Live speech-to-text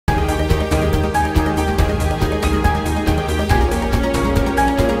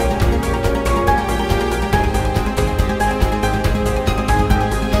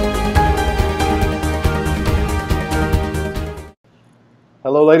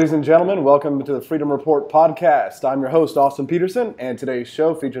Hello, ladies and gentlemen. Welcome to the Freedom Report podcast. I'm your host, Austin Peterson, and today's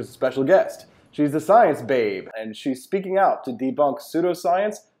show features a special guest. She's the science babe, and she's speaking out to debunk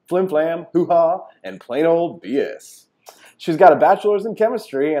pseudoscience, flim-flam, hoo-haa, and plain old BS. She's got a bachelor's in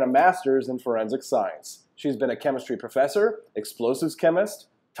chemistry and a master's in forensic science. She's been a chemistry professor, explosives chemist,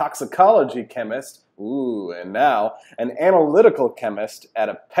 toxicology chemist, and now an analytical chemist at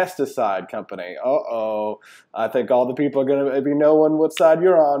a pesticide company. I think all the people are going to be knowing what side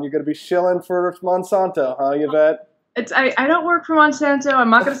you're on. You're going to be shilling for Monsanto, huh, Yvette? I don't work for Monsanto.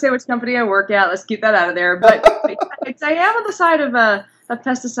 I'm not going to say which company I work at. Let's keep that out of there. But I am on the side of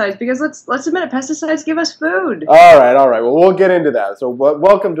pesticides because let's admit it, pesticides give us food. All right. Well, we'll get into that. So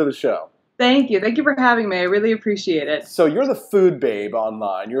welcome to the show. Thank you. Thank you for having me. I really appreciate it. So you're the food babe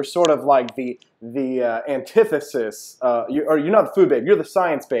online. You're sort of like the antithesis. You're not the food babe. You're the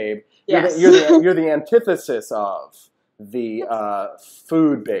science babe. Yes. You're the antithesis of the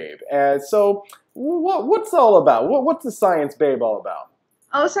food babe. And so what's all about? What's the science babe all about?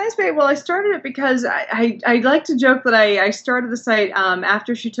 Oh, Science Babe, well, I started it because I like to joke that I started the site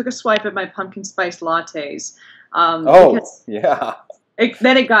after she took a swipe at my pumpkin spice lattes. Yeah.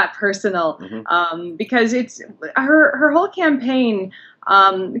 Then it got personal, because it's her whole campaign.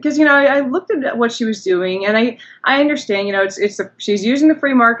 Because I looked at what she was doing, and I understand. She's using the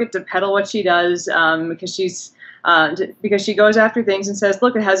free market to peddle what she does, because she goes after things and says,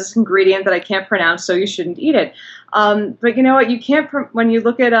 look, it has this ingredient that I can't pronounce, so you shouldn't eat it. But you know what? You can't, when you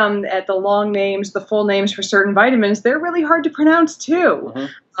look at the long names, the full names for certain vitamins, they're really hard to pronounce too.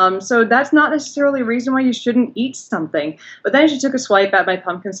 So that's not necessarily a reason why you shouldn't eat something. But then she took a swipe at my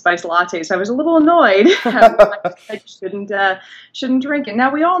pumpkin spice latte, so I was a little annoyed. I shouldn't drink it.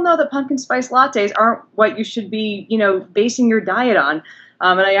 Now, we all know that pumpkin spice lattes aren't what you should be, basing your diet on.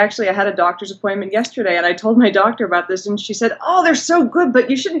 And I had a doctor's appointment yesterday, and I told my doctor about this, and she said, "Oh, they're so good, but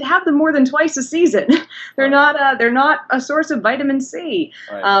you shouldn't have them more than twice a season. They're not a source of vitamin C."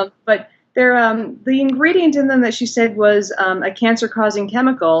 Right. But they're the ingredient in them that she said was a cancer-causing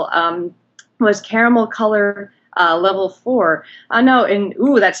chemical was caramel color. Level 4. No, and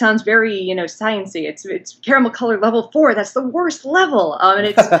that sounds very, sciencey. It's caramel color level 4. That's the worst level. And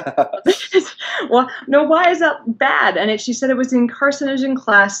it's well, no, why is that bad? And she said it was in carcinogen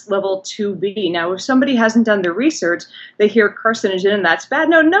class level 2B. Now, if somebody hasn't done their research, they hear carcinogen and that's bad.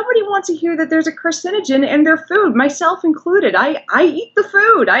 No, nobody wants to hear that there's a carcinogen in their food, myself included. I eat the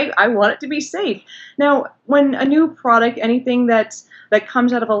food. I want it to be safe. Now, when a new product, anything that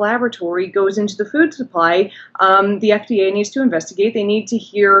comes out of a laboratory goes into the food supply, the FDA needs to investigate. They need to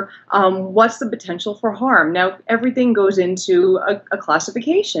hear what's the potential for harm. Now, everything goes into a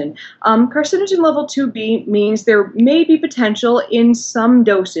classification. Carcinogen level 2B means there may be potential in some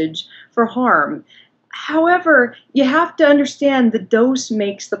dosage for harm. However, you have to understand the dose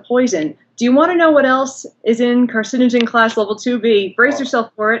makes the poison. Do you want to know what else is in carcinogen class level 2B? Brace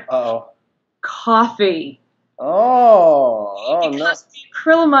yourself for it. Coffee. Because the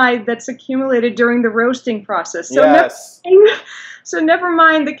acrylamide that's accumulated during the roasting process. So yes. Never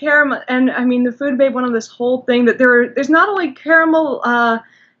mind the caramel. And I mean, the food babe went on this whole thing that there's not only caramel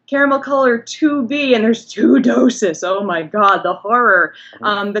color 2B, and there's 2 doses. Oh my God, the horror!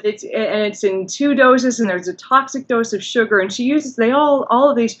 But it's in 2 doses, and there's a toxic dose of sugar. And she uses all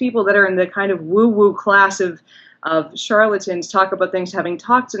of these people that are in the kind of woo-woo class of charlatans talk about things having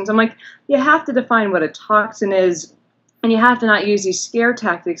toxins. I'm like, you have to define what a toxin is, and you have to not use these scare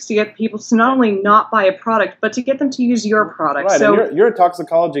tactics to get people to not only not buy a product, but to get them to use your product. Right, so, and you're a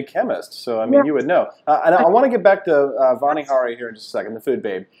toxicology chemist, so I mean, you would know. And I want to get back to Vani Hari here in just a second, the food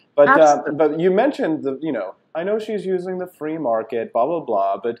babe. But you mentioned I know she's using the free market, blah, blah,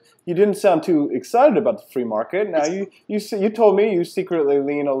 blah, but you didn't sound too excited about the free market. Now, you told me you secretly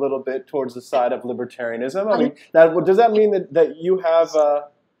lean a little bit towards the side of libertarianism. I mean, does that mean that you have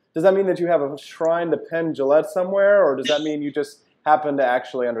a shrine to Penn Jillette somewhere, or does that mean you just happen to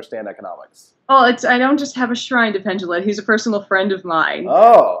actually understand economics? Well, I don't just have a shrine to Penn Jillette. He's a personal friend of mine.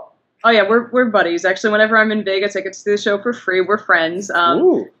 Oh yeah, we're buddies. Actually, whenever I'm in Vegas, I get to do the show for free. We're friends.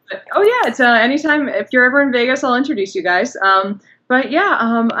 It's anytime. If you're ever in Vegas, I'll introduce you guys. I'm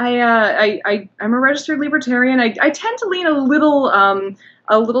a registered libertarian. I tend to lean a little to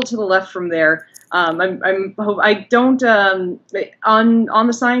the left from there. On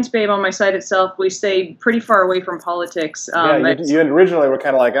the Science Babe on my site itself, we stay pretty far away from politics. You originally were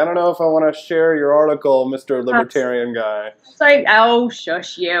kind of like, I don't know if I want to share your article, Mr. Libertarian guy. Oh,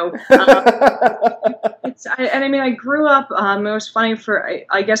 shush you. I grew up. It was funny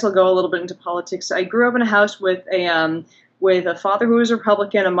I guess I'll go a little bit into politics. I grew up in a house with with a father who was a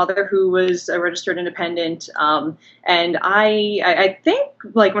Republican, a mother who was a registered independent. And I think,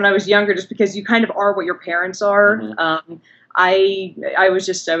 like, when I was younger, just because you kind of are what your parents are, I was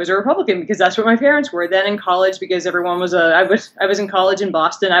a Republican because that's what my parents were. Then in college, because everyone was I was in college in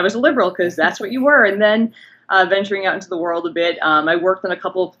Boston, I was a liberal because that's what you were. And then venturing out into the world a bit, I worked on a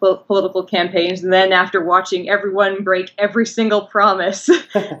couple of political campaigns, and then after watching everyone break every single promise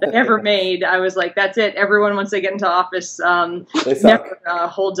they ever made, I was like, that's it. Everyone, once they get into office, never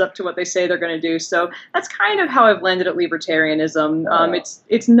holds up to what they say they're going to do. So that's kind of how I've landed at libertarianism.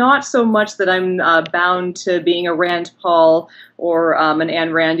 It's not so much that I'm bound to being a Rand Paul or an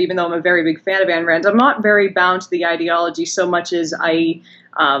Ayn Rand, even though I'm a very big fan of Ayn Rand. I'm not very bound to the ideology so much as I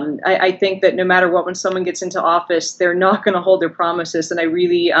think that no matter what, when someone gets into office, they're not going to hold their promises. And I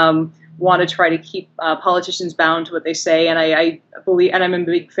really want to try to keep politicians bound to what they say. And I believe, and I'm a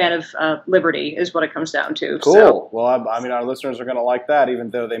big fan of liberty, is what it comes down to. Cool. So, well, I mean, our listeners are going to like that, even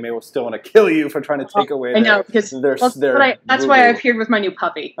though they may still want to kill you for trying to take away. I know, because that's why I appeared with my new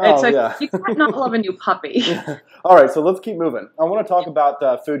puppy. Oh, You can't not love a new puppy. All right, so let's keep moving. I want to talk about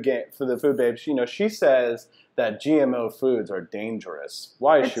the food babe. She says that GMO foods are dangerous.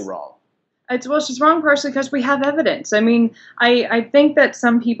 Why is she wrong? Well, she's wrong partially because we have evidence. I mean, I think that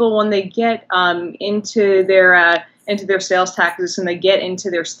some people, when they get into their sales tactics and they get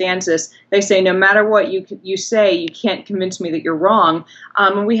into their stances, they say, no matter what you say, you can't convince me that you're wrong.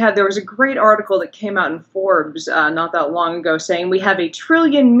 And there was a great article that came out in Forbes not that long ago saying we have a 1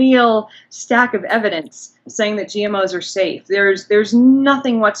 trillion meal stack of evidence saying that GMOs are safe. There's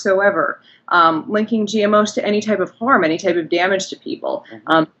nothing whatsoever linking GMOs to any type of harm, any type of damage to people.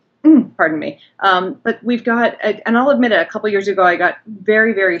 Pardon me. But we've got, and I'll admit it, a couple years ago I got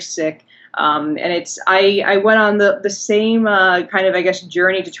very, very sick. And I went on the same kind of, I guess,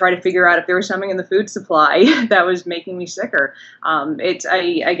 journey to try to figure out if there was something in the food supply that was making me sicker. I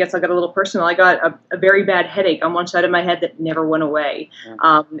guess I got a little personal. I got a very bad headache on one side of my head that never went away.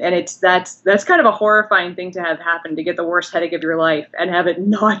 And that's kind of a horrifying thing to have happen, to get the worst headache of your life and have it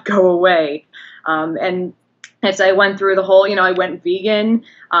not go away. And as I went through the whole, I went vegan.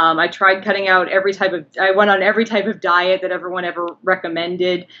 I tried cutting out I went on every type of diet that everyone ever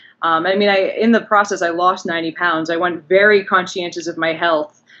recommended. In the process, I lost 90 pounds. I went very conscientious of my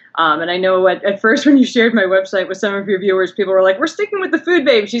health. And I know at first when you shared my website with some of your viewers, people were like, we're sticking with the food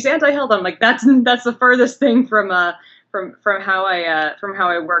babe. She's anti-health. I'm like, that's the furthest thing from how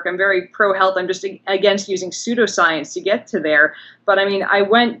I work. I'm very pro-health. I'm just against using pseudoscience to get to there. But I mean, I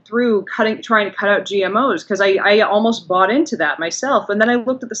went through trying to cut out GMOs because I almost bought into that myself. And then I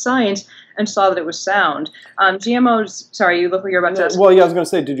looked at the science and saw that it was sound. GMOs, sorry, you look like you're about to ask. Well, yeah, I was going to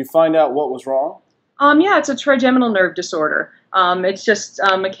say, did you find out what was wrong? Yeah, it's a trigeminal nerve disorder. It's just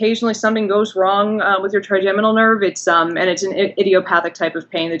occasionally something goes wrong with your trigeminal nerve. It's and it's an idiopathic type of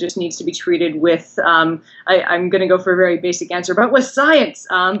pain that just needs to be treated with. I'm going to go for a very basic answer, but with science.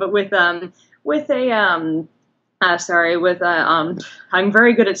 I'm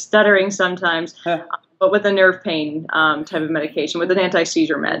very good at stuttering sometimes. But with a nerve pain type of medication, with an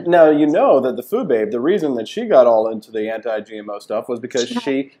anti-seizure med. Now, you know that the food babe, the reason that she got all into the anti-GMO stuff was because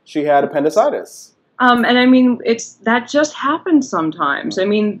she had appendicitis. And I mean, that just happens sometimes. I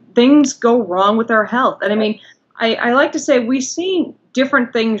mean, things go wrong with our health. And I mean, I like to say we see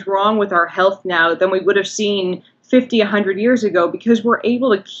different things wrong with our health now than we would have seen 50, 100 years ago, because we're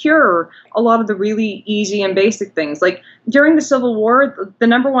able to cure a lot of the really easy and basic things. Like during the Civil War, the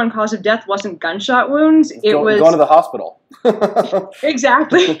number one cause of death wasn't gunshot wounds. It was going to the hospital.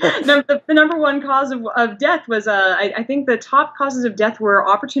 Exactly. The number one cause of death was, I think the top causes of death were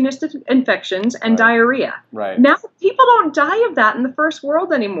opportunistic infections and diarrhea. Right. Now people don't die of that in the first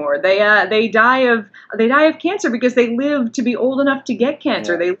world anymore. They die of cancer because they live to be old enough to get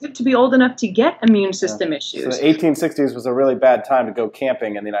cancer. Yeah. They live to be old enough to get immune system issues. So the 1860s was a really bad time to go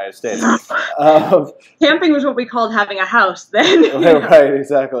camping in the United States. Camping was what we called having a house then. Right,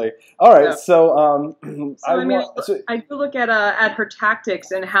 exactly. All right, I do look at her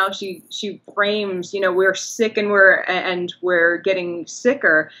tactics and how she frames, we're sick and we're getting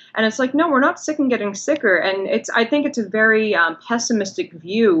sicker, and it's like, no, we're not sick and getting sicker, and I think it's a very pessimistic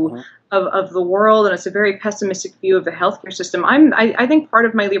view of the world, and it's a very pessimistic view of the healthcare system. I think part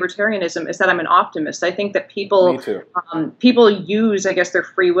of my libertarianism is that I'm an optimist. I think that people use, I guess, their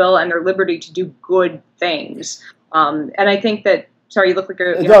free will and their liberty to do good things, and I think that. Sorry, you look like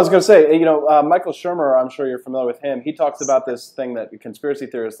a... I was going to say, Michael Shermer, I'm sure you're familiar with him. He talks about this thing that conspiracy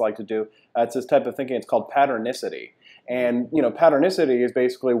theorists like to do. It's this type of thinking. It's called patternicity. And patternicity is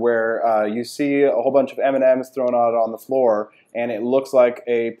basically where you see a whole bunch of M&Ms thrown out on the floor, and it looks like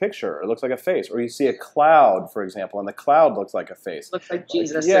a picture. It looks like a face. Or you see a cloud, for example, and the cloud looks like a face. Looks like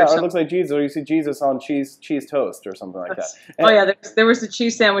Jesus. Yeah, or it looks like Jesus. Or you see Jesus on cheese toast or something like that. And, there was the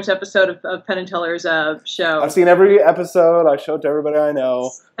cheese sandwich episode of Penn and Teller's show. I've seen every episode. I show it to everybody I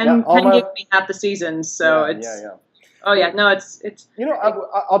know. And Penn gave me half the seasons, so it's... Yeah. Oh yeah, no, it's.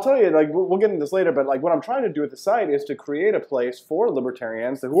 I'll tell you, like we'll get into this later, but like what I'm trying to do with the site is to create a place for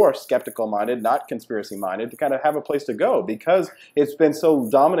libertarians who are skeptical-minded, not conspiracy-minded, to kind of have a place to go, because it's been so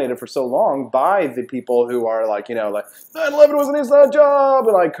dominated for so long by the people who are like 9/11 was an inside job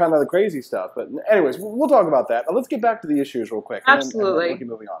and like kind of the crazy stuff. But anyways, we'll talk about that. Let's get back to the issues real quick. Absolutely. And we'll keep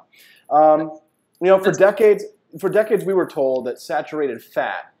moving on. For decades we were told that saturated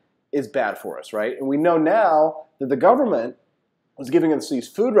fat is bad for us, right? And we know now that the government was giving us these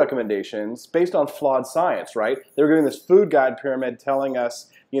food recommendations based on flawed science, right? They were giving this food guide pyramid telling us,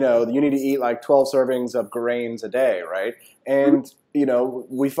 you need to eat like 12 servings of grains a day, right? And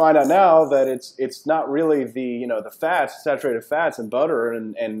we find out now that it's not really the fats, saturated fats and butter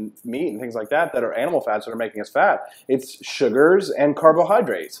and meat and things like that are animal fats that are making us fat. It's sugars and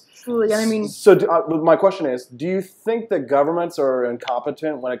carbohydrates. Absolutely, and I mean. So my question is, do you think that governments are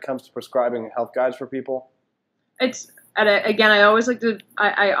incompetent when it comes to prescribing health guides for people? Again, I always like to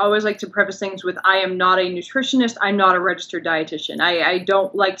preface things with, I am not a nutritionist. I'm not a registered dietitian. I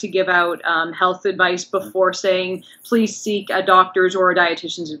don't like to give out health advice before saying, please seek a doctor's or a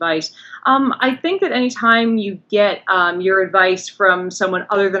dietitian's advice. I think that anytime you get your advice from someone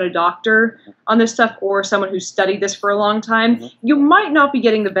other than a doctor on this stuff, or someone who's studied this for a long time, you might not be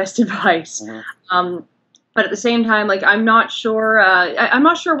getting the best advice. But at the same time, like, I'm not sure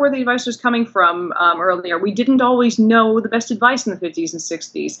where the advice was coming from earlier. We didn't always know the best advice in the 50s and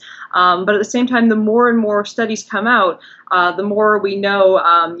 60s. But at the same time, the more and more studies come out, the more we know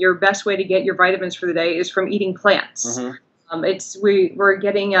your best way to get your vitamins for the day is from eating plants. We're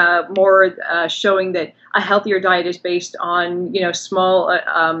getting more showing that a healthier diet is based on small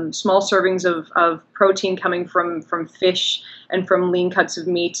servings of protein coming from fish and from lean cuts of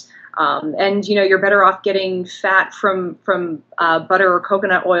meat. And you're better off getting fat from butter or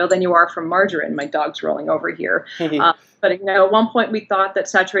coconut oil than you are from margarine. My dog's rolling over here. But at one point we thought that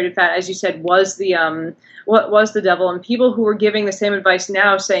saturated fat, as you said, was the devil. And people who were giving the same advice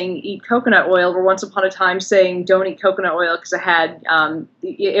now, saying eat coconut oil, were once upon a time saying don't eat coconut oil because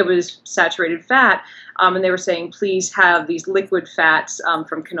it was saturated fat. And they were saying please have these liquid fats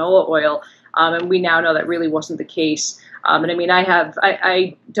from canola oil. And we now know that really wasn't the case. And I mean,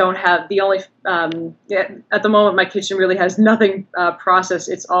 I don't have the only, at the moment my kitchen really has nothing processed.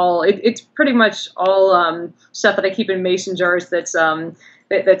 It's pretty much all stuff that I keep in mason jars I'm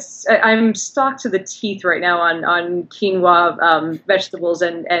stocked to the teeth right now on quinoa vegetables.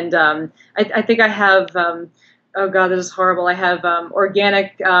 And I think I have, oh God, this is horrible. I have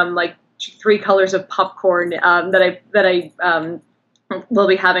organic, like 3 colors of popcorn that I will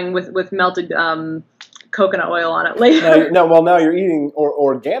be having with melted coconut oil on it later. Now you're eating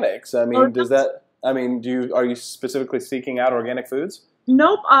organics. I mean, are you specifically seeking out organic foods?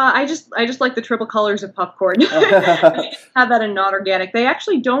 Nope. I just like the triple colors of popcorn. I have that in not organic. They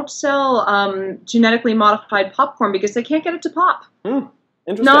actually don't sell genetically modified popcorn because they can't get it to pop.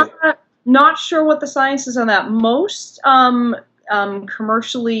 Interesting. Not sure what the science is on that. Most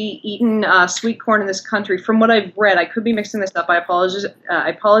commercially eaten sweet corn in this country, from what I've read, I could be mixing this up. I apologize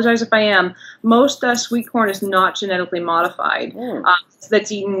if I am. Most sweet corn is not genetically modified.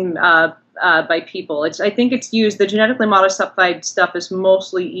 That's eaten by people. I think it's used. The genetically modified stuff is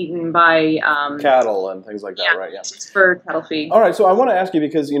mostly eaten by cattle and things like that, right? Yeah, it's for cattle feed. All right, so I want to ask you,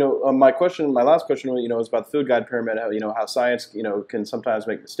 because my last question, is about the food guide pyramid. How science can sometimes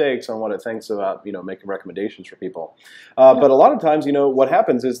make mistakes on what it thinks about making recommendations for people. But a lot of times, what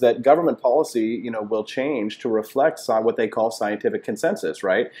happens is that government policy will change to reflect what they call scientific consensus,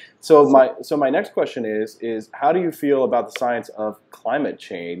 right? So my next question is how do you feel about the science of climate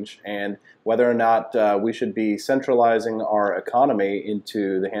change, and whether or not we should be centralizing our economy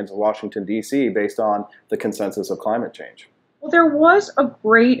into the hands of Washington, D.C. based on the consensus of climate change? Well, there's a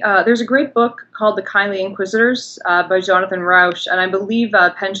great book called The Kindly Inquisitors by Jonathan Rauch, and I believe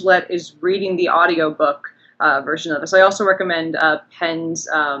Penn Jillette is reading the audiobook version of this. I also recommend Penn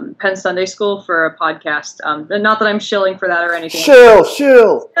Sunday School for a podcast. Not that I'm shilling for that or anything.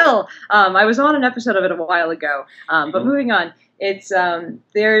 Shill! I was on an episode of it a while ago, but moving on. It's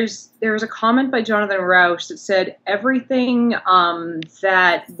there was a comment by Jonathan Rauch that said everything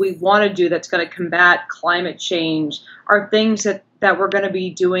that we want to do that's going to combat climate change are things that we're going to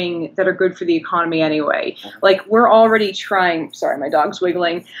be doing that are good for the economy anyway. Like, we're already trying. Sorry, my dog's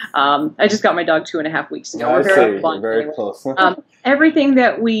wiggling. I just got my dog 2.5 weeks ago. We're very close. Everything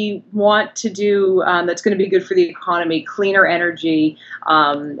that we want to do that's going to be good for the economy, cleaner energy,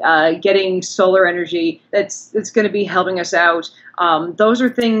 getting solar energy, that's going to be helping us out. Those are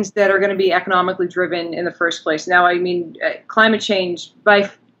things that are going to be economically driven in the first place. Now, I mean, climate change, by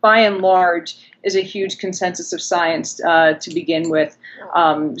and large, is a huge consensus of science to begin with.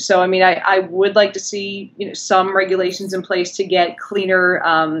 So, I mean, I would like to see, you know, some regulations in place to get cleaner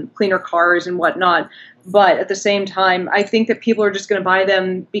cars and whatnot. But at the same time, I think that people are just going to buy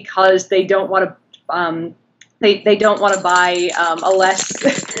them because they don't want to. They don't want to buy a less.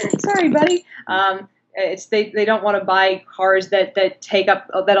 Sorry, buddy. They don't want to buy cars that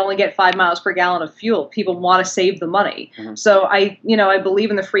only get 5 miles per gallon of fuel. People want to save the money. Mm-hmm. So I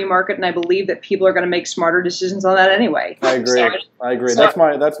believe in the free market, and I believe that people are going to make smarter decisions on that anyway. I agree. I agree. That's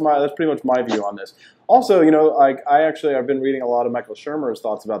pretty much my view on this. Also, you know, I've been reading a lot of Michael Shermer's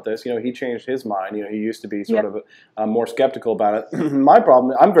thoughts about this. You know, he changed his mind. You know, he used to be sort of more skeptical about it. My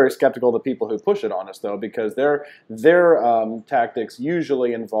problem, I'm very skeptical of the people who push it on us, though, because their tactics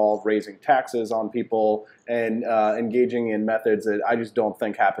usually involve raising taxes on people and engaging in methods that I just don't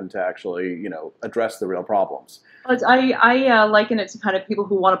think happen to actually, you know, address the real problems. I liken it to kind of people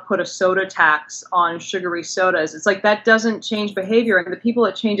who want to put a soda tax on sugary sodas. It's like that doesn't change behavior, and the people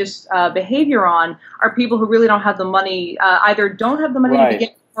it changes behavior on are people who really don't have the money, either don't have the money to begin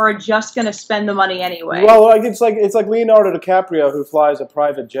or are just going to spend the money anyway. Well, it's like Leonardo DiCaprio, who flies a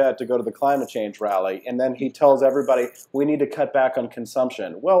private jet to go to the climate change rally, and then he tells everybody, we need to cut back on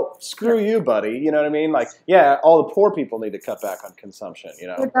consumption. Well, screw you, buddy. You know what I mean? Like, yeah, all the poor people need to cut back on consumption. You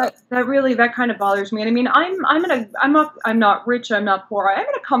know, that kind of bothers me. And I mean, I'm not rich, I'm not poor. I'm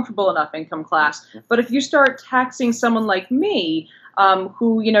in a comfortable enough income class. But if you start taxing someone like me,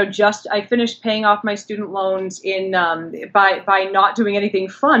 who, you know, I finished paying off my student loans by not doing anything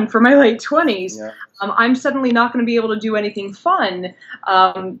fun for my late 20s. Yeah. I'm suddenly not going to be able to do anything fun,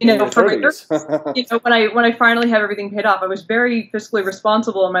 you know, for my 30s. You know, when I finally have everything paid off. I was very fiscally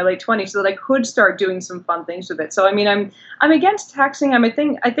responsible in my late 20s, so that I could start doing some fun things with it. So I mean, I'm against taxing. I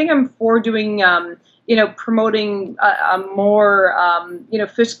think I'm for doing, you know, promoting more, you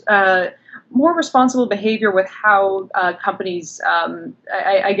know, more responsible behavior with how companies,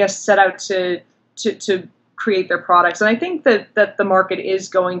 I guess, set out to create their products. And I think that the market is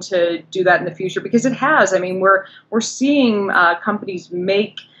going to do that in the future, because it has. I mean, we're seeing companies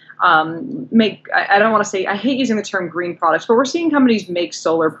make, I don't want to say, I hate using the term green products, but we're seeing companies make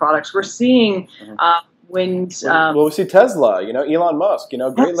solar products. We're seeing wind. Well, we see Tesla, you know, Elon Musk, you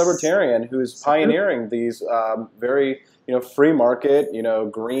know, great libertarian who's pioneering these very, you know, free market, you know,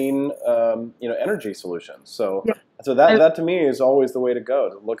 green, you know, energy solutions. So, so that to me is always the way to go,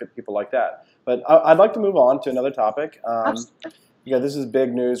 to look at people like that. But I'd like to move on to another topic. Yeah, this is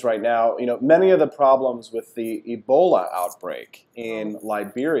big news right now. You know, many of the problems with the Ebola outbreak in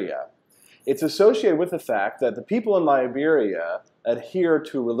Liberia, it's associated with the fact that the people in Liberia adhere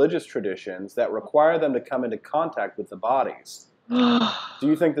to religious traditions that require them to come into contact with the bodies. Do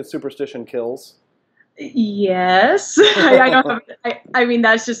you think that superstition kills? Yes. I mean,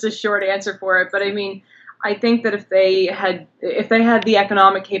 that's just a short answer for it. But I mean, I think that if they had the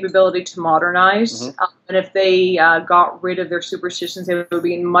economic capability to modernize, and if they got rid of their superstitions, they would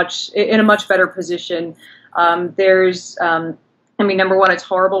be in a much better position. I mean, number one, it's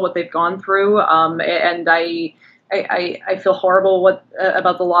horrible what they've gone through, and I feel horrible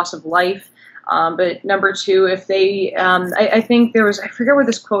about the loss of life. But number two, if they, I think there was, I forget where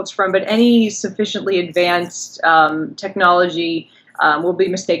this quote's from, but any sufficiently advanced technology will be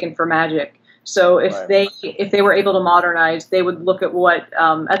mistaken for magic. So if they were able to modernize, they would look at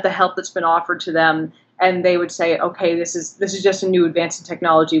at the help that's been offered to them, and they would say, okay, this is just a new advance in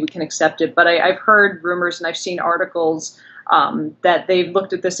technology, we can accept it. But I've heard rumors and I've seen articles that they've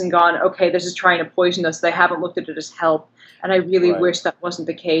looked at this and gone, okay, this is trying to poison us. They haven't looked at it as help. And I really wish that wasn't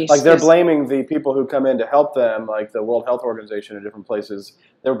the case. Like, they're blaming the people who come in to help them, like the World Health Organization in different places.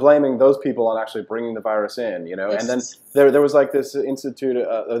 They're blaming those people on actually bringing the virus in, you know. And then there was like this institute,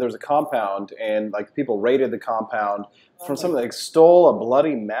 there was a compound, and like people raided the compound from something, like stole a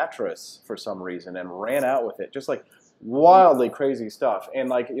bloody mattress for some reason and ran out with it. Just like wildly crazy stuff. And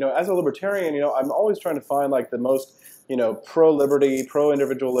like, you know, as a libertarian, you know, I'm always trying to find like the most, you know, pro-liberty,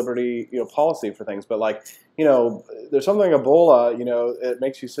 pro-individual liberty, you know, policy for things. But like, you know, there's something Ebola, you know, it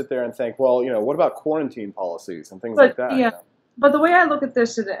makes you sit there and think, well, you know, what about quarantine policies and things like that? Yeah. You know? But the way I look at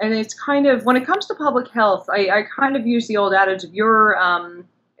this, and it's kind of, when it comes to public health, I kind of use the old adage,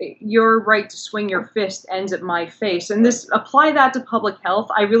 your right to swing your fist ends at my face. And this, apply that to public health.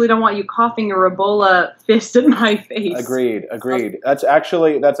 I really don't want you coughing your Ebola fist at my face. Agreed. That's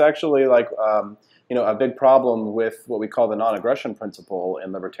actually like a big problem with what we call the non-aggression principle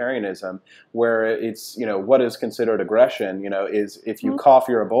in libertarianism, where it's what is considered aggression. Is if you cough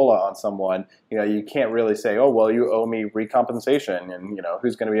your Ebola on someone, you can't really say, oh well, you owe me recompensation, and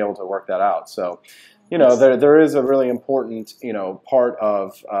who's going to be able to work that out. So. There is a really important, part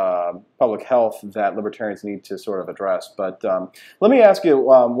of public health that libertarians need to sort of address. But let me ask you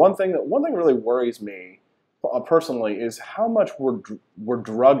one thing really worries me personally is how much we're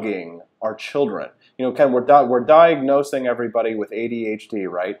drugging our children. We're diagnosing everybody with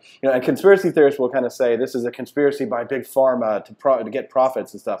ADHD, right? And conspiracy theorists will kind of say this is a conspiracy by big pharma to get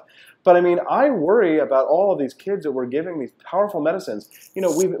profits and stuff. But I mean, I worry about all of these kids that we're giving these powerful medicines.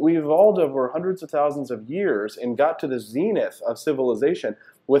 We've evolved over hundreds of thousands of years and got to the zenith of civilization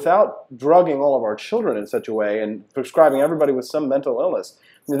without drugging all of our children in such a way and prescribing everybody with some mental illness.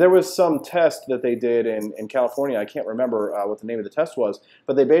 There was some test that they did in California. I can't remember what the name of the test was,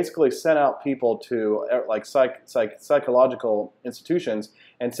 but they basically sent out people to like psychological institutions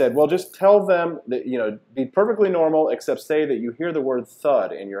and said, well, just tell them that, be perfectly normal, except say that you hear the word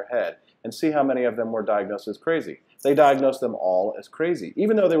thud in your head, and see how many of them were diagnosed as crazy. They diagnosed them all as crazy,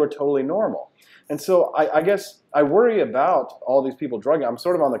 even though they were totally normal. And so I guess I worry about all these people drugging. I'm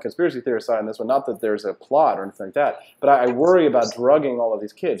sort of on the conspiracy theory side on this one, not that there's a plot or anything like that, but I worry about drugging all of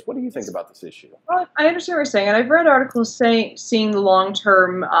these kids. What do you think about this issue? Well, I understand what you're saying, and I've read articles seeing the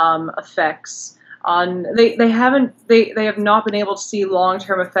long-term effects on. They have not been able to see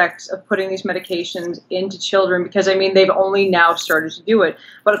long-term effects of putting these medications into children because they've only now started to do it.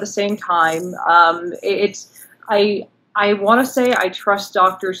 But at the same time, I want to say I trust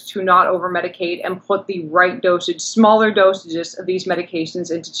doctors to not over-medicate and put the right dosage, smaller dosages of these medications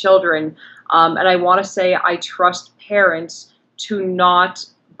into children. And I want to say I trust parents to not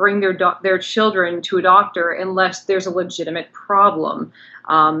bring their children to a doctor unless there's a legitimate problem.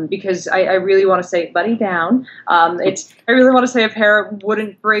 Because I really want to say, buddy down. I really want to say a parent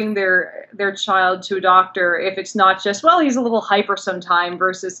wouldn't bring their child to a doctor if it's not just, well, he's a little hyper sometime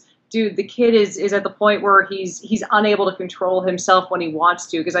versus, dude, the kid is at the point where he's unable to control himself when he wants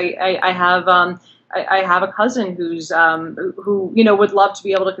to. Because I have a cousin who would love to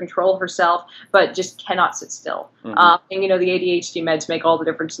be able to control herself, but just cannot sit still. Mm-hmm. And the ADHD meds make all the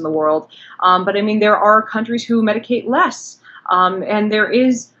difference in the world. But there are countries who medicate less, and there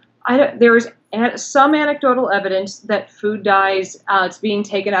is some anecdotal evidence that food dyes it's being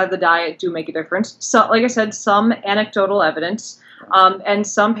taken out of the diet do make a difference. So, like I said, some anecdotal evidence. And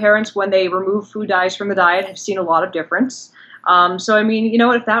some parents, when they remove food dyes from the diet, have seen a lot of difference. So,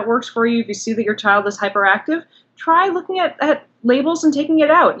 if that works for you, if you see that your child is hyperactive, try looking at labels and taking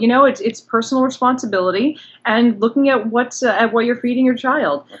it out. It's personal responsibility and looking at what you're feeding your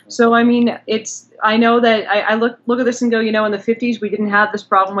child. So, I know that I look at this and go, in the 50s, we didn't have this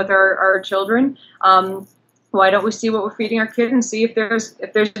problem with our children. Why don't we see what we're feeding our kid and see if there's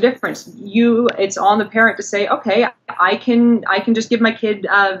a difference? It's on the parent to say, okay, I can just give my kid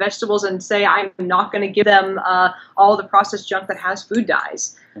vegetables and say I'm not going to give them all the processed junk that has food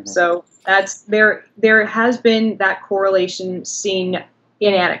dyes. Mm-hmm. So there has been that correlation seen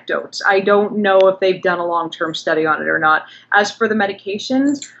in anecdotes. I don't know if they've done a long-term study on it or not. As for the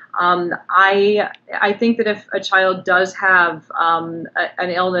medications, I think that if a child does have an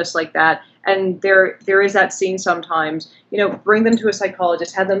illness like that, and there is that scene sometimes, bring them to a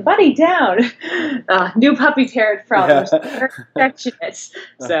psychologist, have them buddy down, new puppy parent problems, perfectionist.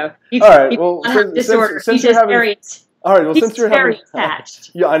 So he's disorder. He's just very. All right. Well, since you're very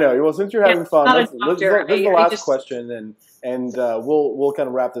attached. Yeah, I know. Well, since you're having fun, this is the last question, and we'll kind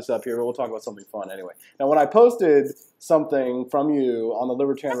of wrap this up here. But we'll talk about something fun anyway. Now, when I posted something from you on the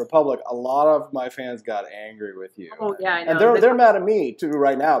Libertarian Republic, a lot of my fans got angry with you. Oh yeah, I know. And they're mad at me too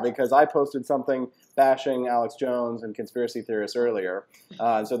right now because I posted something bashing Alex Jones and conspiracy theorists earlier,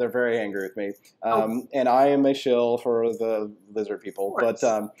 so they're very angry with me. And I am a shill for the lizard people, but.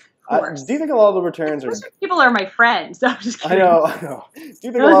 Do you think a lot of libertarians are... People are my friends. I'm just kidding. I know. Do you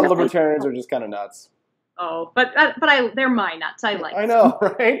think a lot of libertarians are just kind of nuts? Oh, but they're my nuts. I like them. I know,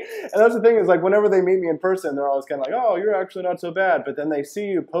 right? And that's the thing is, like, whenever they meet me in person, they're always kind of like, oh, you're actually not so bad. But then they see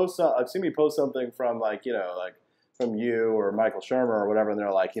you post me post something from, like, from you or Michael Shermer or whatever, and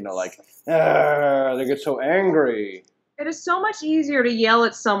they're like, they get so angry. It is so much easier to yell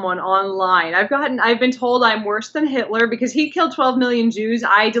at someone online. I've been told I'm worse than Hitler because he killed 12 million Jews.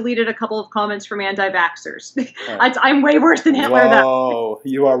 I deleted a couple of comments from anti-vaxxers. Right. I'm way worse than Hitler. Whoa,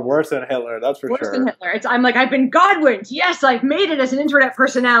 you are worse than Hitler, that's for Worse sure. than Hitler. I'm like, I've been Godwined. Yes, I've made it as an internet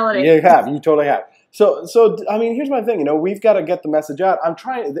personality. Yeah, you have. You totally have. So I mean, here's my thing. You know, we've got to get the message out.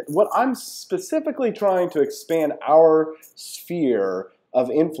 What I'm specifically trying to expand our sphere of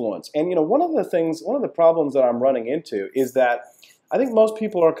influence. And you know, one of the problems that I'm running into is that I think most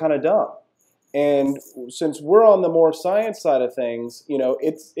people are kind of dumb. And since we're on the more science side of things, you know,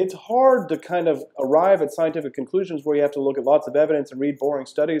 it's hard to kind of arrive at scientific conclusions where you have to look at lots of evidence and read boring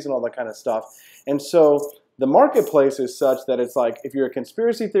studies and all that kind of stuff. And so the marketplace is such that it's like, if you're a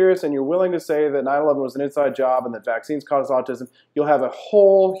conspiracy theorist and you're willing to say that 9/11 was an inside job and that vaccines cause autism, you'll have a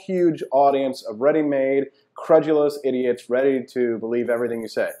whole huge audience of ready-made, credulous idiots ready to believe everything you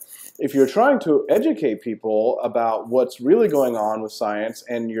say. If you're trying to educate people about what's really going on with science,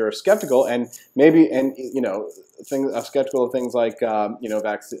 and you're skeptical, and skeptical of things like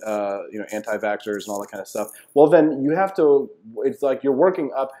anti-vaxxers and all that kind of stuff, well, then you have to. It's like you're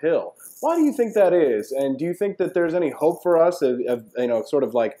working uphill. Why do you think that is? And do you think that there's any hope for us of sort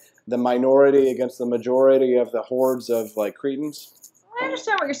of like the minority against the majority of the hordes of like cretins? I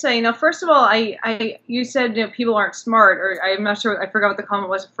understand what you're saying. Now, first of all, you said people aren't smart, or I'm not sure. I forgot what the comment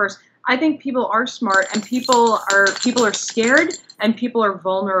was at first. I think people are smart, and people are scared, and people are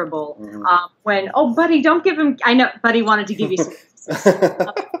vulnerable. Mm-hmm. Buddy, don't give him. I know, Buddy wanted to give you some.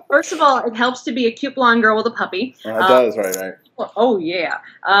 First of all, it helps to be a cute blonde girl with a puppy. It does, right. Oh yeah.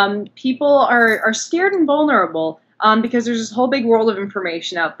 People are scared and vulnerable. Because there's this whole big world of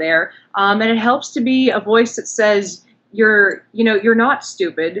information out there, and it helps to be a voice that says you're not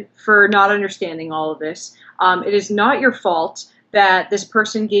stupid for not understanding all of this. It is not your fault that this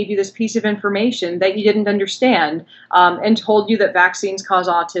person gave you this piece of information that you didn't understand, and told you that vaccines cause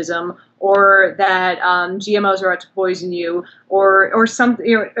autism, or that GMOs are out to poison you, or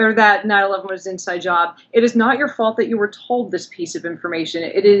that 9/11 was an inside job. It is not your fault that you were told this piece of information.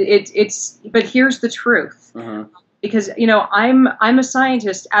 But here's the truth. Uh-huh. Because I'm a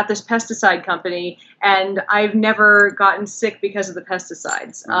scientist at this pesticide company, and I've never gotten sick because of the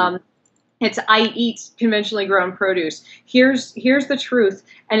pesticides. Mm-hmm. I eat conventionally grown produce. Here's the truth,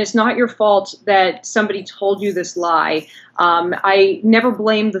 and it's not your fault that somebody told you this lie. I never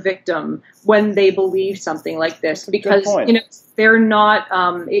blame the victim when they believe something like this, because they're not.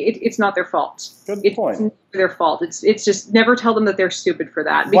 It's not their fault. Good point. It's their fault. It's just never tell them that they're stupid for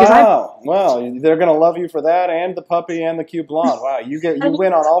that. Because Well, they're gonna love you for that, and the puppy, and the cute blonde. Wow, you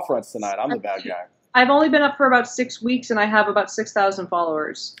win on all fronts tonight. I'm the bad guy. I've only been up for about 6 weeks, and I have about 6,000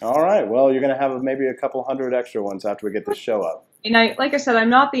 followers. All right. Well, you're going to have maybe a couple hundred extra ones after we get this show up. And like I said, I'm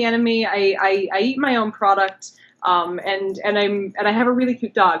not the enemy. I eat my own product, and I have a really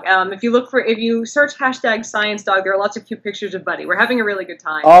cute dog. If you search #ScienceDog, there are lots of cute pictures of Buddy. We're having a really good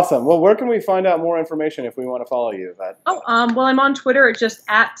time. Awesome. Well, where can we find out more information if we want to follow you, Yvette? Well, I'm on Twitter at just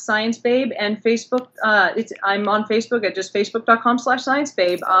 @ScienceBabe, and Facebook. I'm on Facebook at just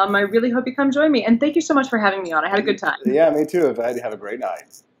facebook.com/ScienceBabe. I really hope you come join me, and thank you so much for having me on. I had a good time. Yeah, me too, Yvette. Have a great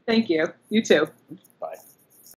night. Thank you. You too.